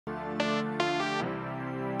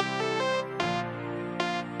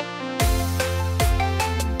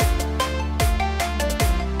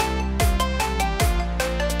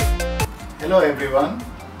Hello everyone,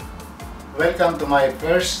 welcome to my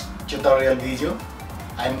first tutorial video.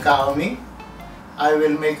 I'm Omie. I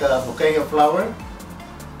will make a bouquet of flower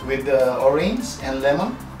with orange and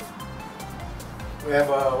lemon. We have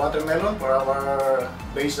a watermelon for our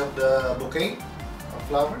base of the bouquet of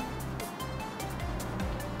flower.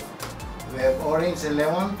 We have orange and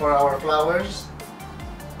lemon for our flowers.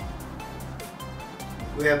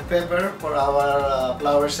 We have pepper for our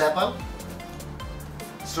flower sepal.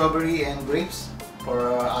 Strawberry and grapes for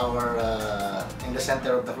our in the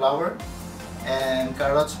center of the flower, and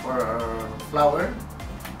carrots for our flower.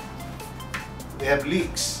 We have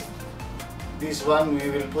leeks. This one we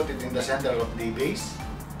will put it in the center of the base,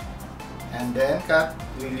 and then cut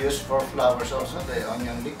we'll use for flowers also, the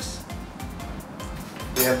onion leeks.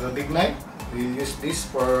 We have a big knife. We'll use this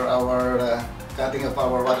for our cutting of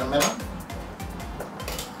our watermelon,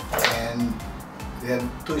 and we have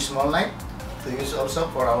two small knives to use also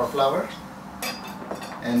for our flowers,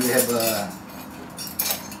 and we have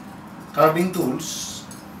carving tools,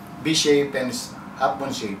 B shape and half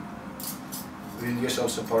moon shape. We'll use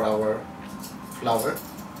also for our flower.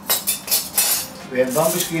 We have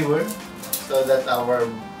bamboo skewer so that our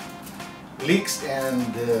leeks and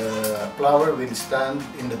the flower will stand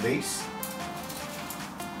in the base,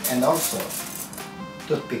 and also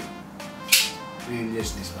toothpick. We'll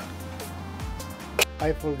use this one.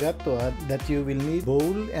 I forgot to add that you will need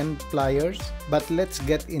bowl and pliers, but let's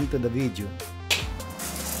get into the video.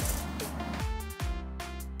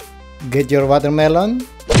 Get your watermelon.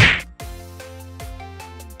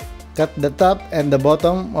 Cut the top and the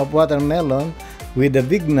bottom of watermelon with a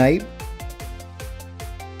big knife.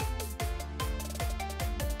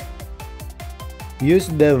 Use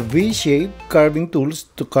the V-shape carving tools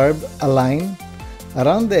to carve a line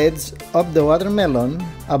around the edge of the watermelon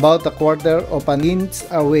about 1/4 of an inch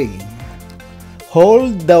away.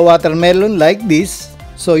 Hold the watermelon like this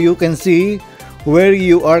so you can see where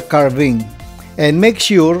you are carving, and make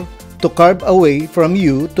sure to carve away from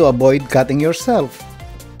you to avoid cutting yourself.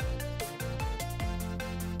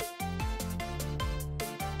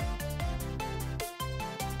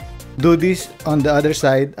 Do this on the other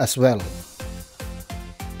side as well.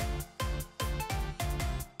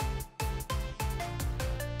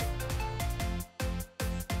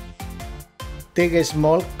 Take a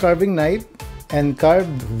small carving knife and carve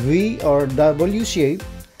V or W shape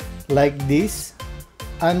like this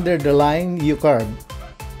under the line you carved.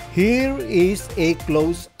 Here is a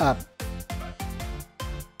close-up.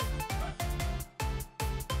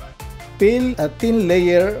 Peel a thin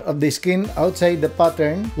layer of the skin outside the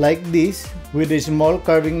pattern like this with a small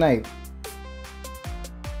carving knife.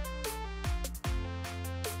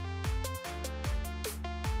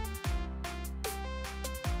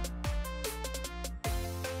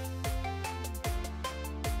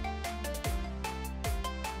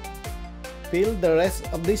 Peel the rest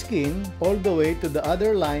of the skin all the way to the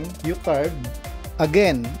other line you carved.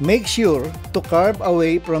 Again, make sure to carve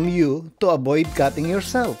away from you to avoid cutting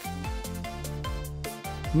yourself.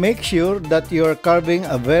 Make sure that you are carving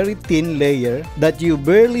a very thin layer that you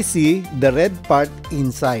barely see the red part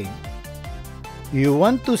inside. You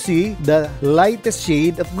want to see the lightest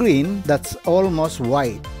shade of green that's almost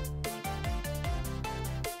white.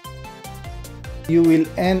 You will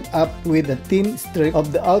end up with a thin strip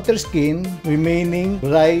of the outer skin remaining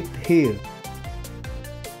right here.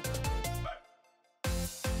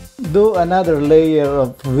 Do another layer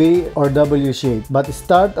of V or W shape, but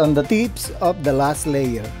start on the tips of the last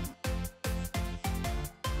layer.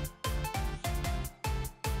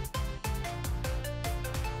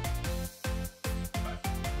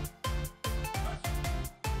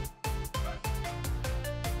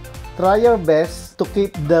 Try your best to keep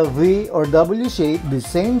the V or W shape the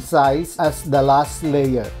same size as the last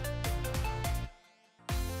layer.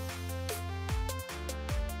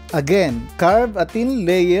 Again, carve a thin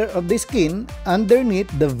layer of the skin underneath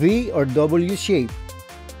the V or W shape.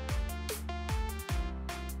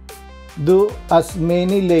 Do as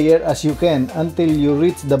many layers as you can until you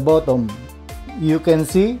reach the bottom. You can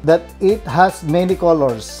see that it has many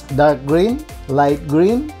colors: dark green, light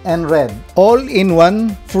green, and red, all in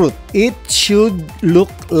one fruit. It should look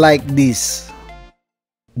like this.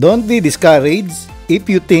 Don't be discouraged if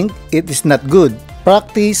you think it is not good.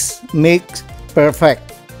 Practice makes perfect.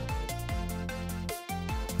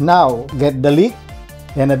 Now, get the leek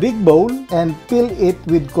and a big bowl and fill it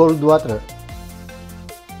with cold water.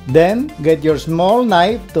 Then, get your small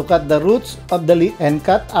knife to cut the roots of the leek and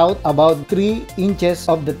cut out about 3 inches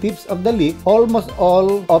of the tips of the leek, almost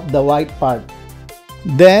all of the white part.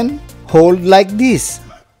 Then, hold like this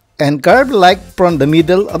and carve like from the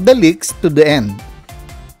middle of the leeks to the end.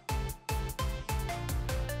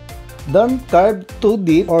 Don't carve too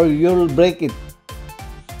deep or you'll break it.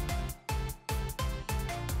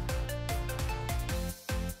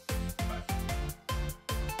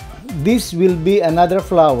 This will be another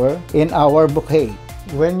flower in our bouquet.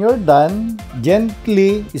 When you're done,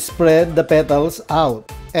 gently spread the petals out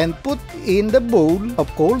and put in the bowl of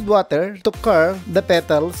cold water to carve the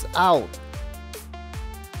petals out.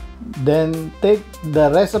 Then take the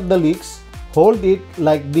rest of the leeks, hold it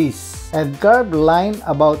like this, and carve line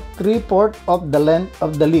about 3/4 of the length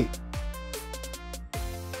of the leek.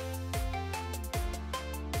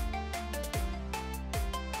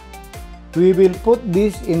 We will put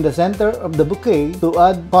this in the center of the bouquet to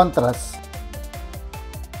add contrast.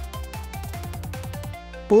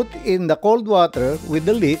 Put in the cold water with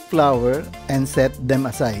the leek flower and set them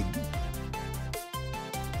aside.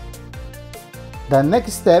 The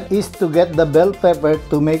next step is to get the bell pepper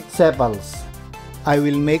to make sepals. I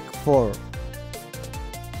will make 4.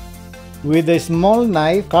 With a small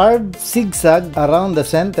knife, carve zigzag around the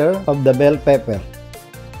center of the bell pepper.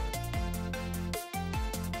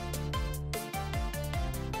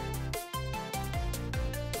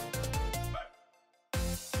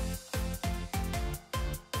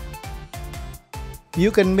 You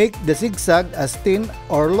can make the zigzag as thin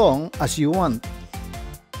or long as you want.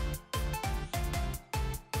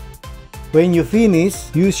 When you finish,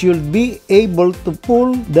 you should be able to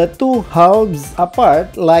pull the two halves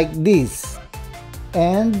apart like this,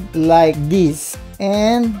 and like this,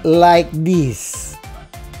 and like this.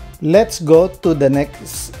 Let's go to the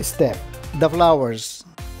next step, the flowers.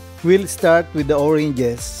 We'll start with the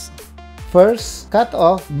oranges. First, cut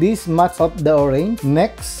off this much of the orange.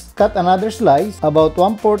 Next, cut another slice about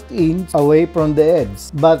 1/4 inch away from the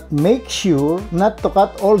edge, but make sure not to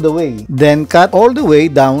cut all the way. Then cut all the way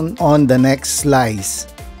down on the next slice.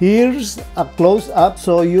 Here's a close-up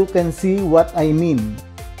so you can see what I mean.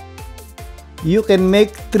 You can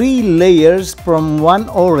make 3 layers from one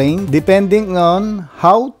orange depending on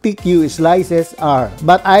how thick your slices are,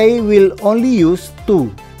 but I will only use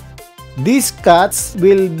 2. These cuts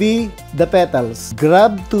will be the petals.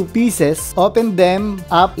 Grab 2 pieces, open them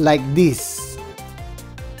up like this,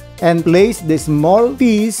 and place the small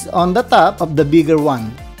piece on the top of the bigger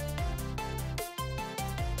one.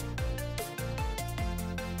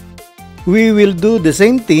 We will do the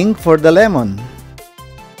same thing for the lemon.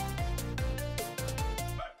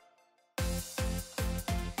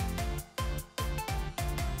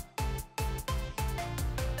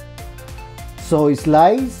 So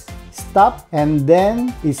slice, stop, and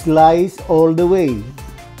then slice all the way.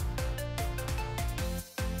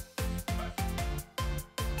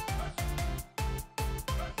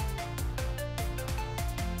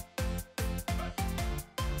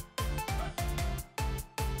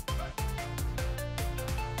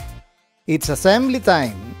 It's assembly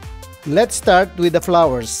time. Let's start with the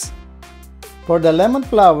flowers. For the lemon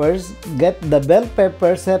flowers, get the bell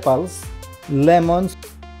pepper sepals, lemons,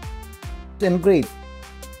 and grape.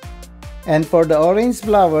 And for the orange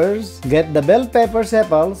flowers, get the bell pepper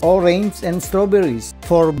sepals, orange, and strawberries.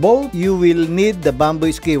 For both, you will need the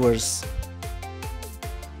bamboo skewers.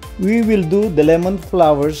 We will do the lemon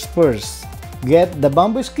flowers first. Get the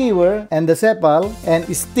bamboo skewer and the sepal and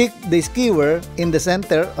stick the skewer in the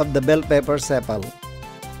center of the bell pepper sepal.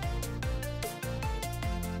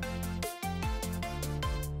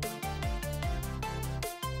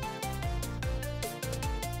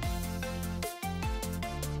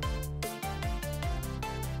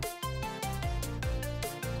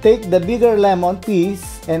 Take the bigger lemon piece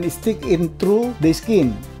and stick it through the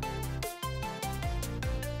skin.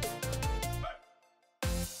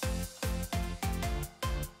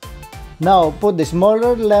 Now put the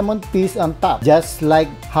smaller lemon piece on top, just like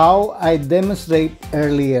how I demonstrated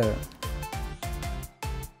earlier.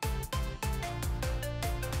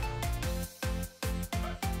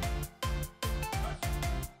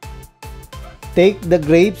 Take the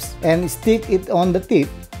grapes and stick it on the tip.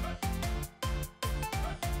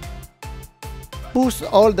 Push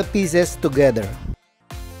all the pieces together.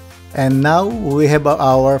 And now we have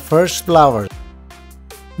our first flower.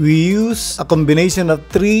 We use a combination of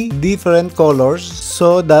 3 different colors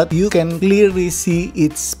so that you can clearly see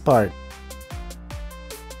each part.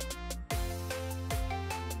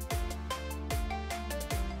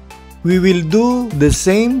 We will do the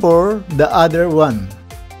same for the other one.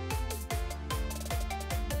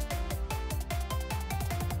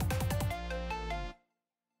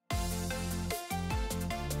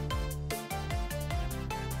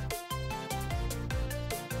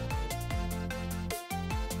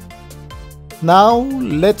 Now,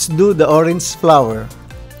 let's do the orange flower.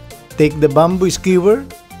 Take the bamboo skewer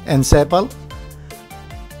and sepal.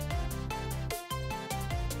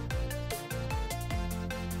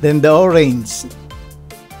 then the orange,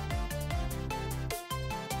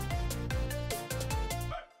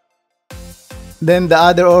 then the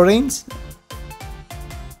other orange,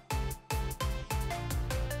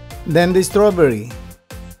 then the strawberry,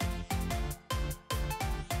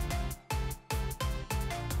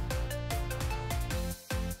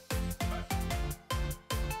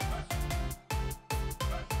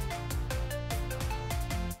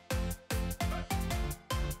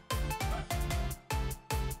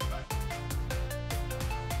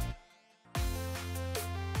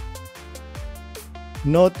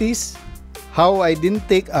 notice how I didn't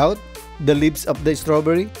take out the leaves of the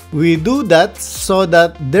strawberry? We do that so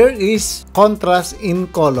that there is contrast in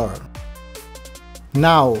color.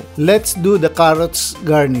 Now, let's do the carrots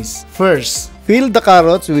garnish. First, fill the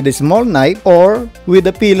carrots with a small knife or with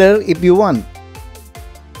a peeler if you want.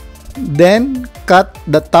 Then, cut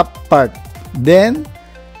the top part. Then,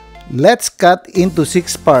 let's cut into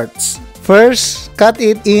 6 parts. First, cut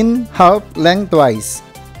it in half lengthwise.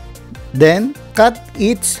 Then, cut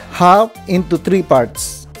each half into 3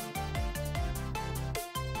 parts.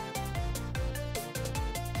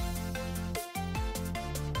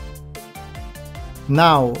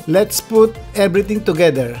 Now, let's put everything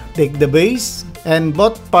together. Take the base and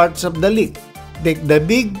both parts of the leek. Take the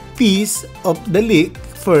big piece of the leek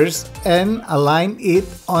first and align it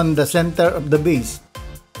on the center of the base.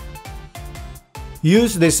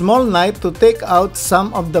 Use the small knife to take out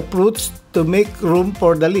some of the fruits to make room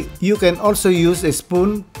for the leek. You can also use a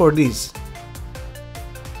spoon for this.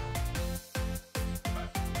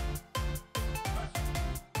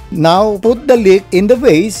 Now put the leek in the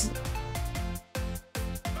vase.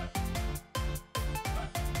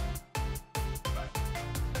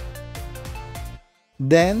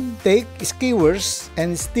 Then take skewers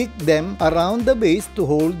and stick them around the base to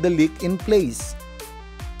hold the leek in place.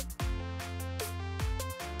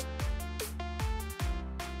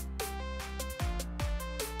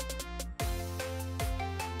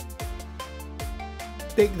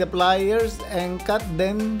 Take the pliers and cut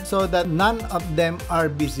them so that none of them are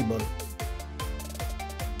visible.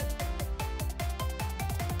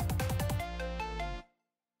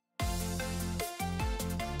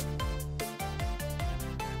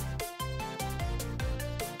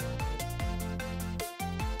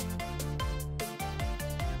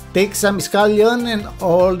 Take some scallion and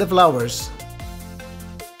all the flowers.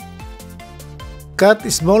 Cut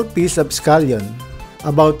a small piece of scallion,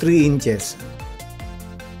 about 3 inches.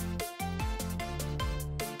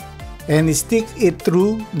 And stick it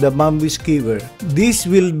through the bamboo skewer. This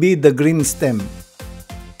will be the green stem.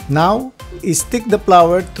 Now, stick the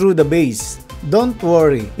flower through the base. Don't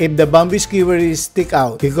worry if the bamboo skewer is stick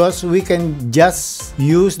out because we can just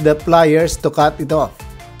use the pliers to cut it off.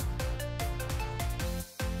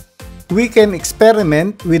 We can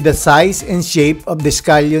experiment with the size and shape of the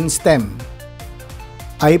scallion stem.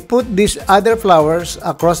 I put these other flowers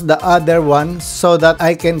across the other one so that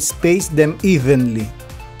I can space them evenly.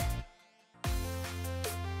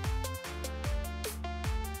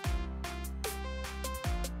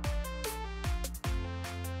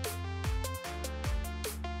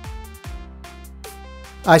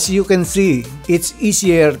 As you can see, it's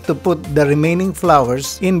easier to put the remaining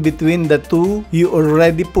flowers in between the two you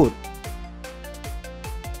already put.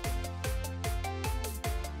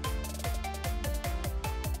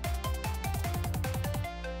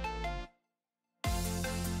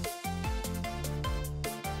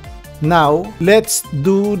 Now, let's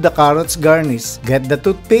do the carrots garnish. Get the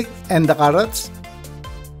toothpick and the carrots.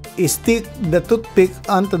 Stick the toothpick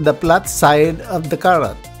onto the flat side of the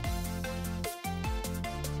carrot.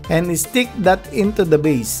 And stick that into the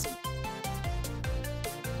base.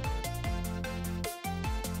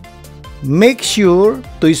 Make sure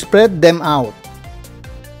to spread them out.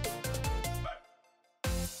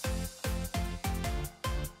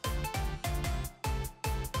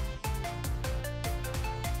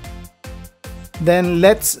 Then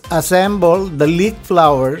let's assemble the leek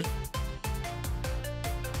flower.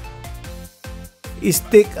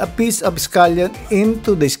 Stick a piece of scallion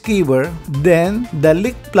into the skewer, then the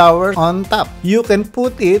leek flower on top. You can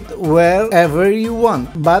put it wherever you want,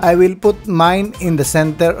 but I will put mine in the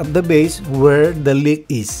center of the base where the leek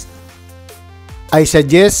is. I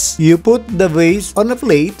suggest you put the vase on a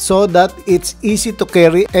plate so that it's easy to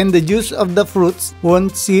carry and the juice of the fruits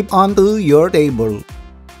won't seep onto your table.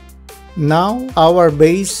 Now our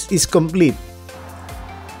base is complete.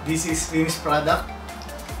 This is finished product.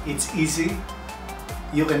 It's easy.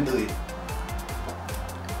 You can do it.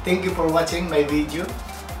 Thank you for watching my video.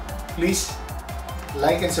 Please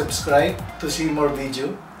like and subscribe to see more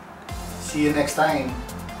video. See you next time.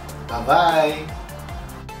 Bye-bye.